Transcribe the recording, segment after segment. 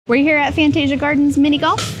We're here at Fantasia Gardens Mini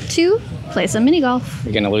Golf to play some mini golf.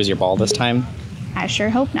 You're gonna lose your ball this time? I sure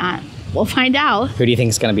hope not. We'll find out. Who do you think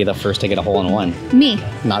is gonna be the first to get a hole-in-one? Me.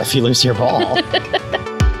 Not if you lose your ball.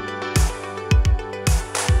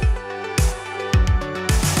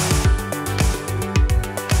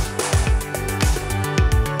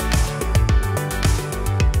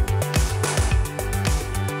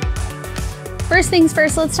 First things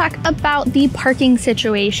first, let's talk about the parking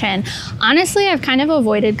situation. Honestly, I've kind of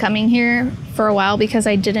avoided coming here for a while because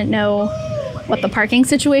I didn't know what the parking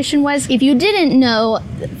situation was. If you didn't know,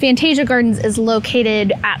 Fantasia Gardens is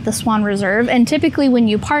located at the Swan Reserve, and typically when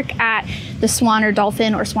you park at the Swan or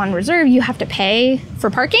Dolphin or Swan Reserve, you have to pay for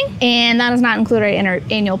parking, and that does not include our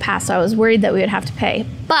annual pass, so I was worried that we would have to pay.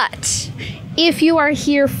 But if you are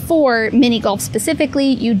here for mini golf specifically,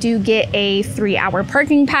 you do get a 3-hour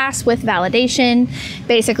parking pass with validation.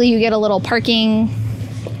 Basically, you get a little parking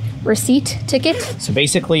receipt ticket. So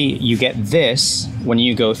basically, you get this when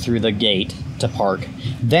you go through the gate to park.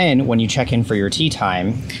 Then when you check in for your tee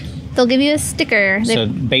time, they'll give you a sticker. So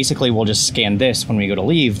basically, we'll just scan this when we go to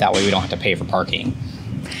leave. That way we don't have to pay for parking.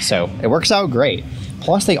 So it works out great.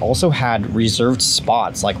 Plus, they also had reserved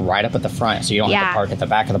spots like right up at the front, so you don't have to park at the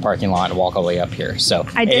back of the parking lot and walk all the way up here. So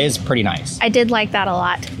it is pretty nice. I did like that a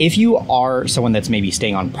lot. If you are someone that's maybe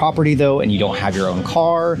staying on property though, and you don't have your own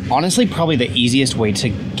car, honestly, probably the easiest way to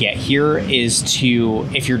get here is to,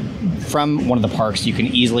 if you're from one of the parks, you can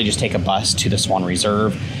easily just take a bus to the Swan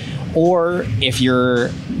Reserve. Or if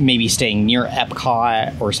you're maybe staying near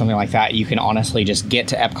Epcot or something like that, you can honestly just get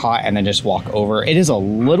to Epcot and then just walk over. It is a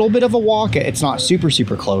little bit of a walk. It's not super,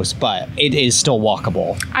 super close, but it is still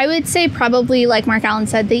walkable. I would say probably, like Mark Allen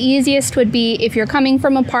said, the easiest would be if you're coming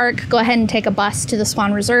from a park, go ahead and take a bus to the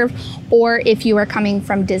Swan Reserve. Or if you are coming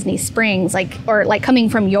from Disney Springs, or coming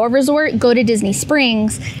from your resort, go to Disney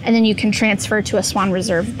Springs, and then you can transfer to a Swan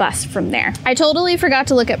Reserve bus from there. I totally forgot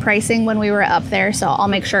to look at pricing when we were up there, so I'll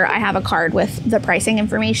make sure I have a card with the pricing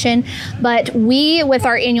information. But we, with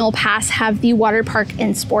our annual pass, have the water park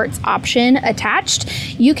and sports option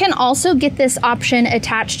attached. You can also get this option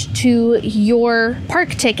attached to your park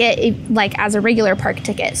ticket, like as a regular park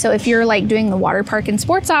ticket. So if you're like doing the water park and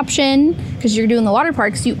sports option, because you're doing the water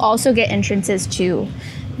parks, you also get entrances to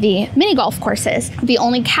the mini golf courses. The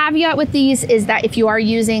only caveat with these is that if you are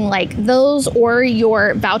using like those or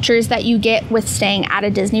your vouchers that you get with staying at a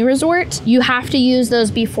Disney resort, you have to use those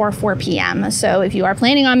before 4 p.m. So if you are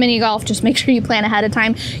planning on mini golf, just make sure you plan ahead of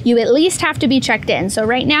time. You at least have to be checked in. So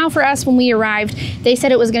right now for us, when we arrived, they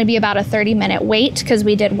said it was going to be about a 30-minute wait because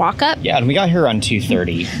we did walk up. Yeah, and we got here around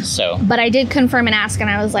 2:30, so. But I did confirm and ask, and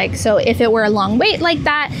I was like, so if it were a long wait like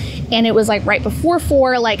that, and it was like right before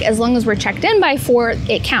 4, like as long as we're checked in by 4,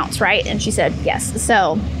 it counts, right? And she said yes.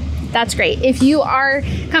 So that's great. If you are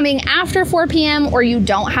coming after 4 p.m. or you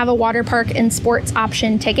don't have a water park and sports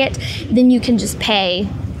option ticket, then you can just pay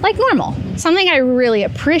like normal. Something I really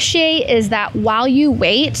appreciate is that while you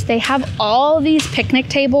wait, they have all these picnic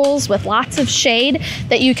tables with lots of shade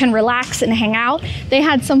that you can relax and hang out. They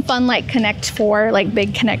had some fun like Connect 4, like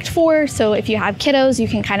big Connect 4. So if you have kiddos, you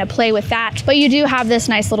can kind of play with that. But you do have this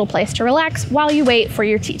nice little place to relax while you wait for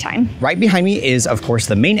your tea time. Right behind me is, of course,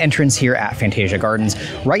 the main entrance here at Fantasia Gardens.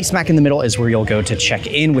 Right smack in the middle is where you'll go to check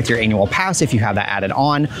in with your annual pass if you have that added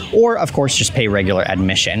on, or of course, just pay regular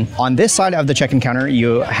admission. On this side of the check-in counter,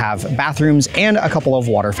 you have bathrooms and a couple of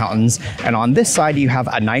water fountains. And on this side, you have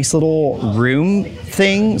a nice little room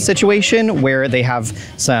thing situation where they have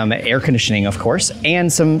some air conditioning, of course,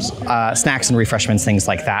 and some snacks and refreshments, things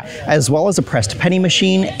like that, as well as a pressed penny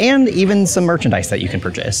machine and even some merchandise that you can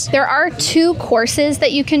purchase. There are 2 courses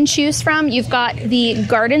that you can choose from. You've got the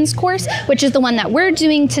Gardens course, which is the one that we're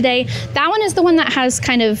doing today. That one is the one that has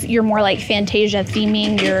kind of your more like Fantasia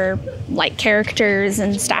theming, your like characters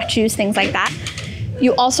and statues, things like that.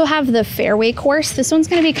 You also have the fairway course. This one's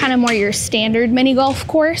gonna be kind of more your standard mini golf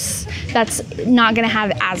course. That's not gonna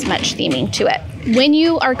have as much theming to it. When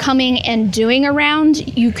you are coming and doing a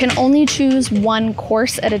round, you can only choose one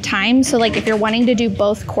course at a time. So like if you're wanting to do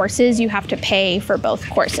both courses, you have to pay for both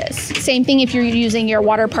courses. Same thing if you're using your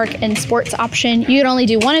water park and sports option. You can only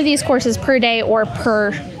do one of these courses per day or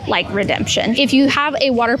per like redemption. If you have a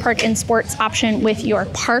water park and sports option with your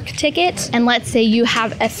park ticket, and let's say you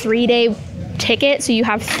have a 3-day ticket, so you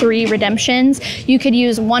have 3 redemptions, you could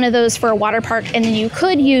use one of those for a water park, and then you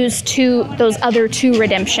could use those other 2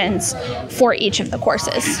 redemptions for each of the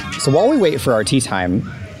courses. So while we wait for our tea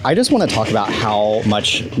time, I just want to talk about how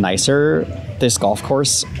much nicer this golf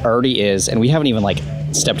course already is, and we haven't even like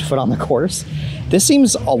stepped foot on the course. This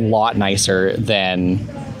seems a lot nicer than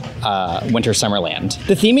Winter Summerland.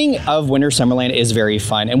 The theming of Winter Summerland is very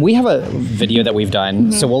fun, and we have a video that we've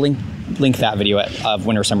done, so we'll link that video of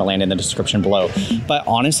Winter Summerland in the description below. But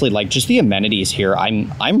honestly, like, just the amenities here,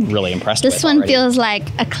 I'm really impressed with. This one already. feels like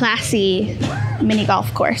a classy mini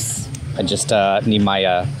golf course. I just need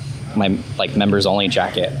my my like members only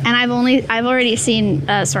jacket. And I've already seen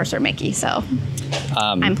Sorcerer Mickey, so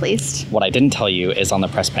I'm pleased. What I didn't tell you is on the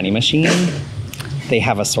press penny machine, they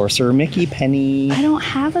have a Sorcerer Mickey penny. I don't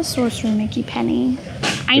have a Sorcerer Mickey penny.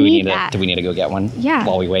 I Do we need need that. do we need to go get one? Yeah.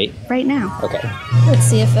 While we wait? Right now. Okay. Let's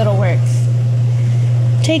see if it'll work.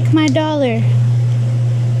 Take my dollar.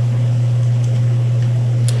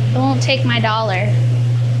 It won't take my dollar.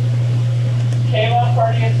 Kayla,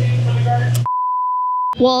 party at 2 for the garden.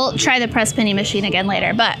 We'll try the press penny machine again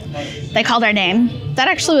later, but they called our name. That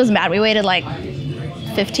actually was bad. We waited like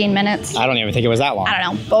 15 minutes. I don't even think it was that long. I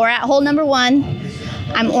don't know, but we're at hole number 1.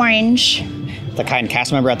 I'm orange. The kind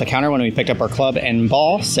cast member at the counter when we picked up our club and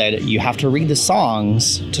ball said you have to read the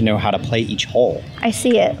songs to know how to play each hole. I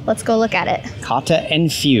see it. Let's go look at it. Tocatta and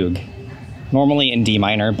Fugue, normally in D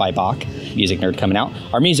minor by Bach. Music nerd coming out.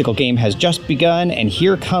 Our musical game has just begun, and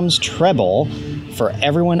here comes treble. For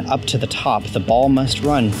everyone up to the top, the ball must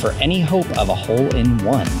run for any hope of a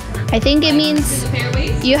hole-in-one. I think it means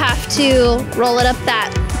you have to roll it up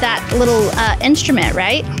that little instrument,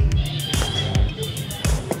 right?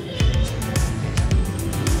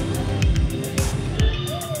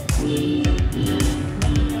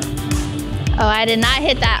 Oh, I did not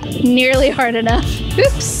hit that nearly hard enough.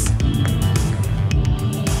 Oops.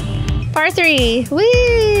 Par 3. Woo!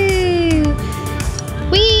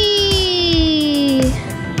 Whee!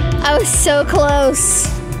 I was so close.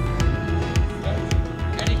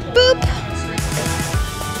 Boop.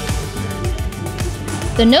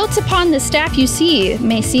 The notes upon the staff you see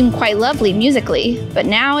may seem quite lovely musically, but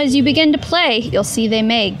now as you begin to play, you'll see they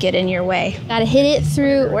may get in your way. Gotta hit it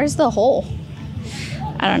through, where's the hole?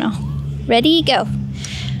 I don't know. Ready, go.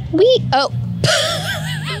 Oh.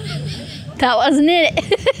 That wasn't it.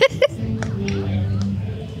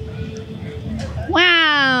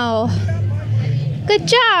 Wow. Good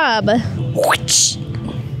job.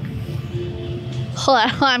 Hold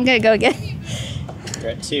on, I'm gonna go again.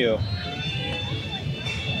 You're at 2.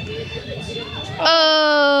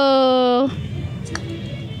 Oh.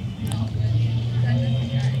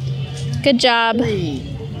 Good job.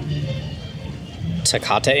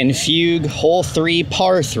 Tocatta and Fugue, hole 3,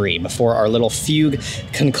 par 3. Before our little fugue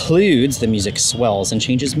concludes, the music swells and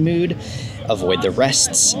changes mood. Avoid the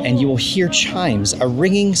rests, and you will hear chimes, a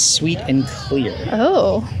ringing sweet and clear.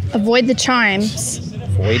 Oh, avoid the chimes.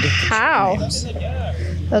 Avoid the How? chimes.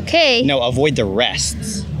 Okay, No, avoid the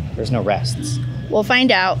rests. There's no rests. we'll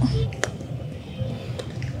find out.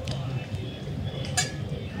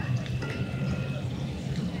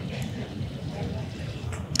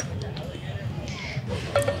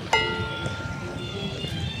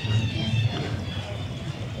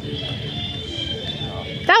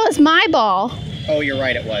 That was my ball. Oh, you're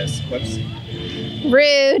right, it was. Whoops.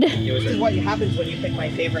 Rude. This is what happens when you pick my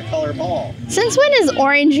favorite color ball. Since when is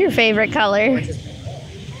orange your favorite color?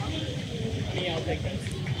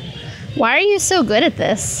 Why are you so good at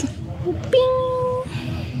this? Bing.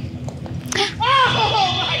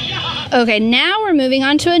 Okay, now we're moving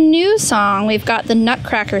on to a new song. We've got the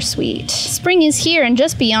Nutcracker Suite. Spring is here, and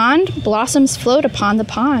just beyond, blossoms float upon the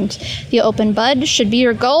pond. The open bud should be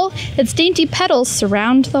your goal. Its dainty petals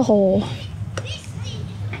surround the hole.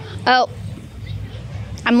 Oh,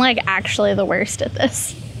 I'm like actually the worst at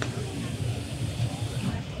this.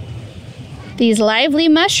 These lively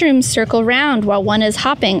mushrooms circle round while one is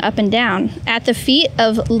hopping up and down. At the feet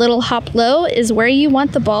of Little Hop Low is where you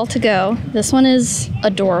want the ball to go. This one is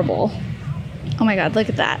adorable. Oh my God, look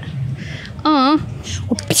at that.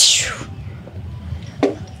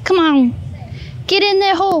 Come on, get in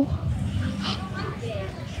that hole.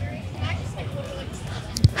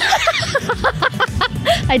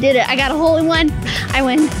 I did it, I got a hole in one, I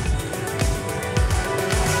win.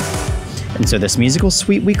 And so this musical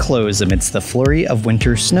suite we close amidst the flurry of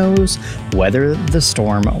winter snows, weather the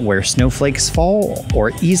storm where snowflakes fall,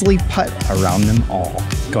 or easily putt around them all.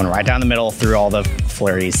 Going right down the middle through all the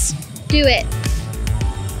flurries. Do it.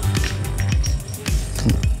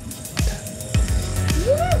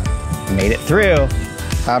 Made it through.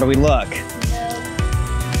 How do we look?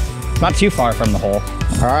 Not too far from the hole.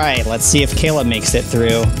 All right, let's see if Kayla makes it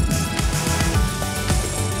through.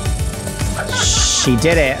 She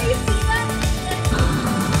did it.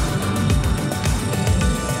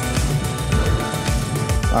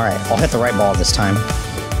 All right, I'll hit the right ball this time.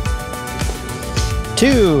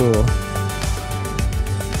 2.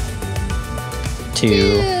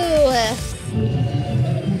 2.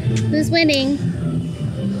 Who's winning?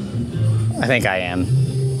 I think I am.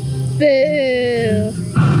 Boo.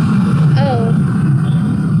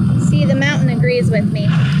 Oh. See, the mountain agrees with me.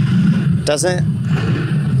 Doesn't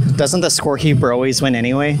the scorekeeper always win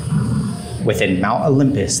anyway? Within Mount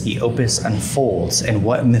Olympus, the opus unfolds, and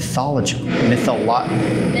what mythological?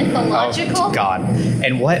 Oh, God.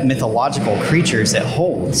 And what mythological creatures it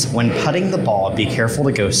holds. When putting the ball, be careful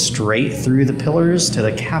to go straight through the pillars to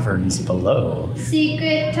the caverns below.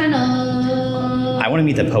 Secret tunnel. I want to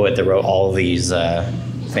meet the poet that wrote all these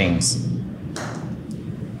things.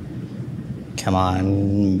 Come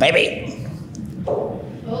on, baby.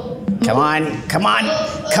 Come on, come on,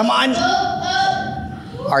 come on.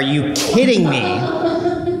 Are you kidding me?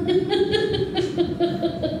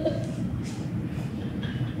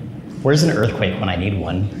 Where's an earthquake when I need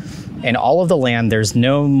one? In all of the land, there's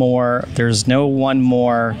no one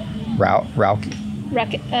more Ruckus?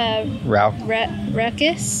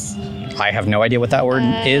 I have no idea what that word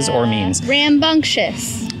is or means.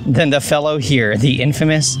 Rambunctious. Then the fellow here, the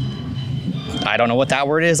infamous, I don't know what that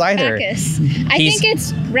word is either. Bacchus. I think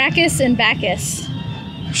it's Rackus and Bacchus.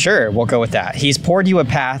 Sure, we'll go with that. He's poured you a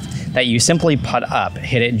path that you simply putt up,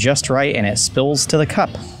 hit it just right, and it spills to the cup.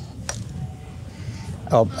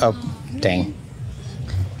 Oh, dang.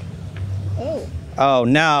 Oh. Oh,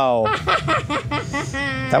 no.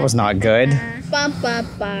 That was not good. Bum, bum,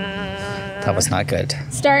 bum. That was not good.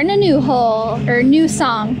 Starting a new hole, or new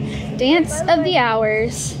song. Dance of the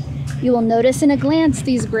Hours. You will notice in a glance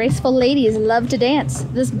these graceful ladies love to dance.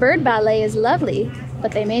 This bird ballet is lovely,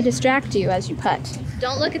 but they may distract you as you putt.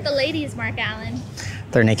 Don't look at the ladies, Mark Allen.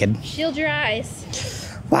 They're naked. Shield your eyes.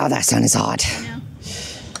 Wow, that sun is hot. No.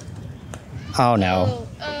 Oh, no.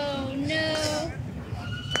 Oh, no.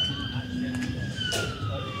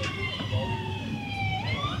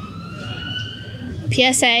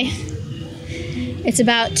 PSA. It's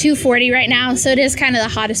about 2:40 right now, so it is kind of the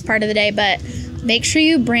hottest part of the day, but make sure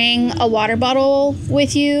you bring a water bottle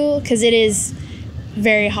with you because it is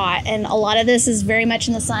very hot and a lot of this is very much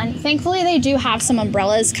in the sun. Thankfully, they do have some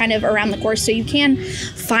umbrellas kind of around the course so you can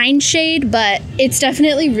find shade, but it's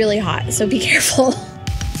definitely really hot, so be careful.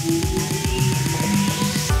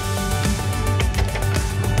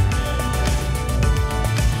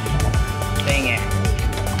 Dang it.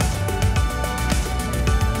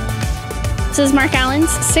 This is Mark Allen's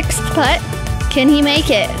 6th putt. Can he make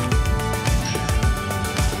it?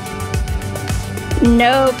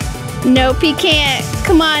 Nope. Nope, he can't.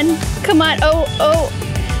 Come on. Come on. Oh.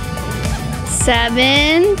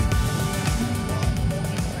 7.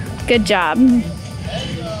 Good job.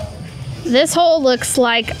 This hole looks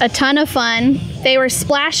like a ton of fun. They were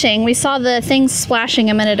splashing. We saw the things splashing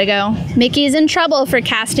a minute ago. Mickey's in trouble for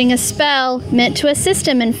casting a spell meant to assist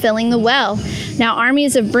him in filling the well. Now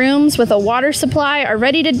armies of brooms with a water supply are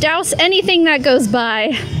ready to douse anything that goes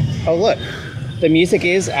by. Oh, look. The music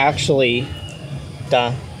is actually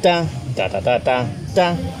da da da da da da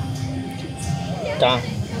da da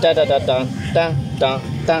da da da da da da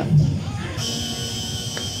da.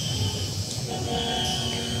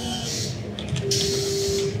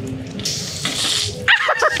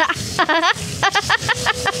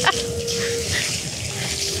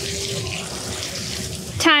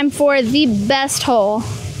 Time for the best hole,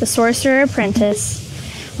 the Sorcerer Apprentice.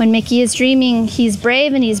 When Mickey is dreaming, he's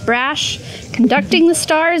brave and he's brash, conducting the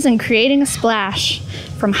stars and creating a splash.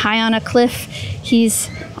 From high on a cliff, he's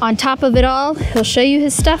on top of it all. He'll show you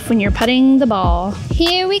his stuff when you're putting the ball.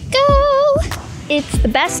 Here we go! It's the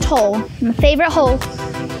best hole, my favorite hole.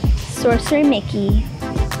 Sorcerer Mickey.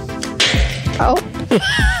 Oh.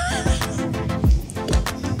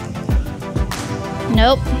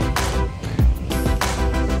 Nope.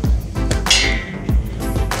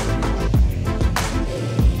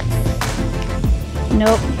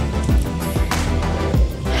 Nope.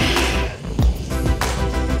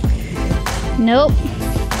 Nope.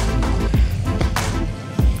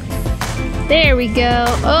 There we go.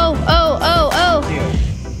 Oh.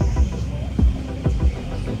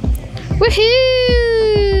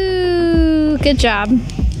 Woohoo! Good job.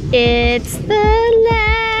 It's the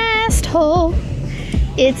last hole.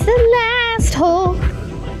 It's the last hole.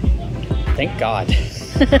 Thank God.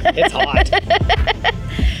 It's hot.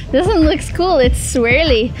 This one looks cool. It's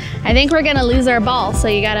swirly. I think we're gonna lose our ball, so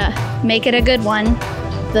you gotta make it a good one.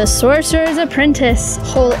 The Sorcerer's Apprentice,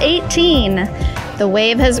 hole 18. The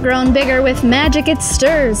wave has grown bigger with magic it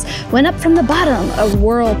stirs. When up from the bottom, a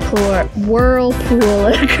whirlpool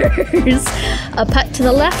occurs. A putt to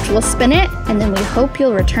the left will spin it, and then we hope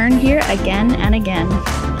you'll return here again and again.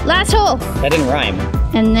 Last hole. That didn't rhyme.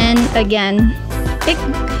 And then again. It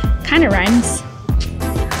kind of rhymes.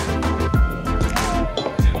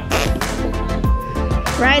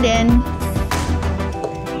 right in.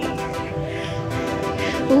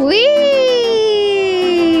 Whee!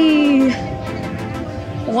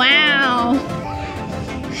 Wow.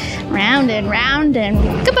 Round and round and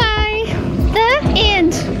goodbye. The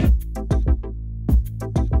end.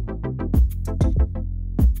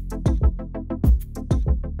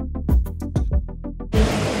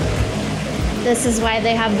 This is why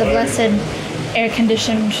they have the blessed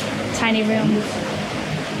air-conditioned tiny room.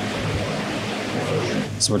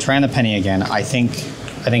 So we're trying the penny again. I think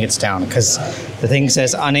it's down because the thing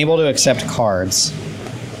says unable to accept cards.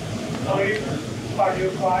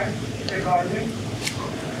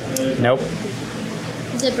 Nope.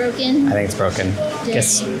 Is it broken? I think it's broken.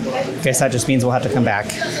 Guess that just means we'll have to come back.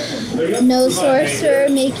 No sorcerer,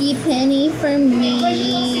 makey penny for me.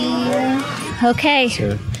 Okay,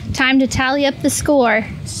 So time to tally up the score.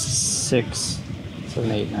 6,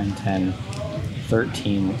 7, 8, 9, 10,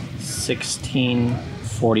 13, 16,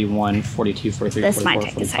 41, 42, 43, This 44, might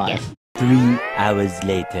take a 45. second. 3 hours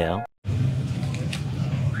later.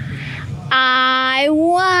 I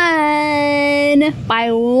won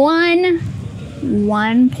by one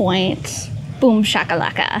point. Boom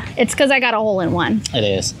shakalaka. It's because I got a hole in one. It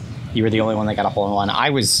is. You were the only one that got a hole in one.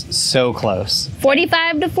 I was so close.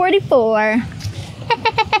 45 to 44.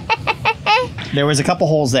 There was a couple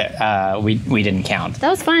holes that we didn't count. That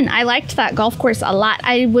was fun. I liked that golf course a lot.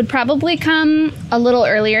 I would probably come a little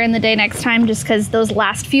earlier in the day next time just because those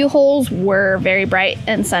last few holes were very bright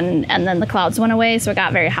and sun, and then the clouds went away, so it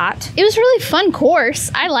got very hot. It was a really fun course.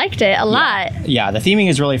 I liked it a lot. Yeah, the theming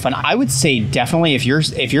is really fun. I would say definitely if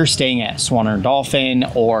you're staying at Swan or Dolphin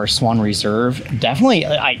or Swan Reserve, definitely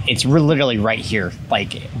it's literally right here,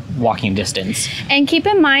 like walking distance. And keep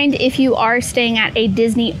in mind, if you are staying at a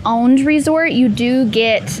Disney-owned resort, you do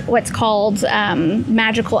get what's called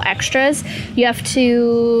magical extras. You have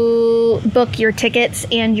to book your tickets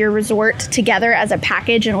and your resort together as a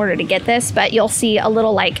package in order to get this, but you'll see a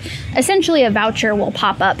little, like, essentially a voucher will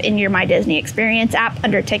pop up in your My Disney Experience app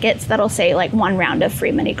under tickets that'll say like 1 round of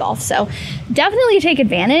free mini golf. So definitely take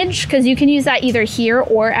advantage because you can use that either here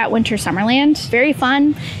or at Winter Summerland. Very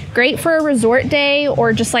fun. Great for a resort day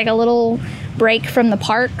or just like a little break from the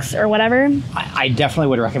parks or whatever. I definitely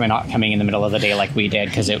would recommend not coming in the middle of the day like we did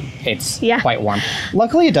because it's quite warm.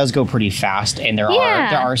 Luckily, it does go pretty fast, and there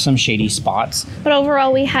are some shady spots. But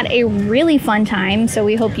overall, we had a really fun time, so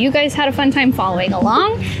we hope you guys had a fun time following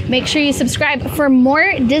along. Make sure you subscribe for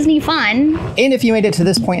more Disney fun. And if you made it to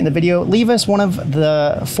this point in the video, leave us one of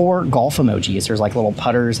the 4 golf emojis. There's like little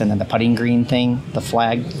putters and then the putting green thing, the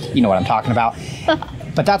flag. You know what I'm talking about.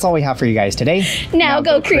 But that's all we have for you guys today. Now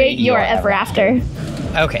go create your ever after.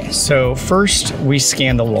 Okay, so first we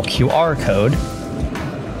scan the little QR code.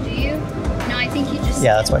 Do you? No, I think you just...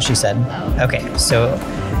 Yeah, that's what she said. Oh. Okay, so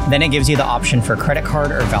then it gives you the option for credit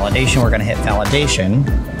card or validation. We're gonna hit validation.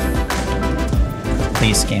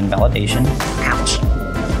 Please scan validation. Ouch.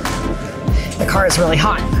 The car is really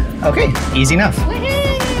hot. Okay, easy enough. Wait.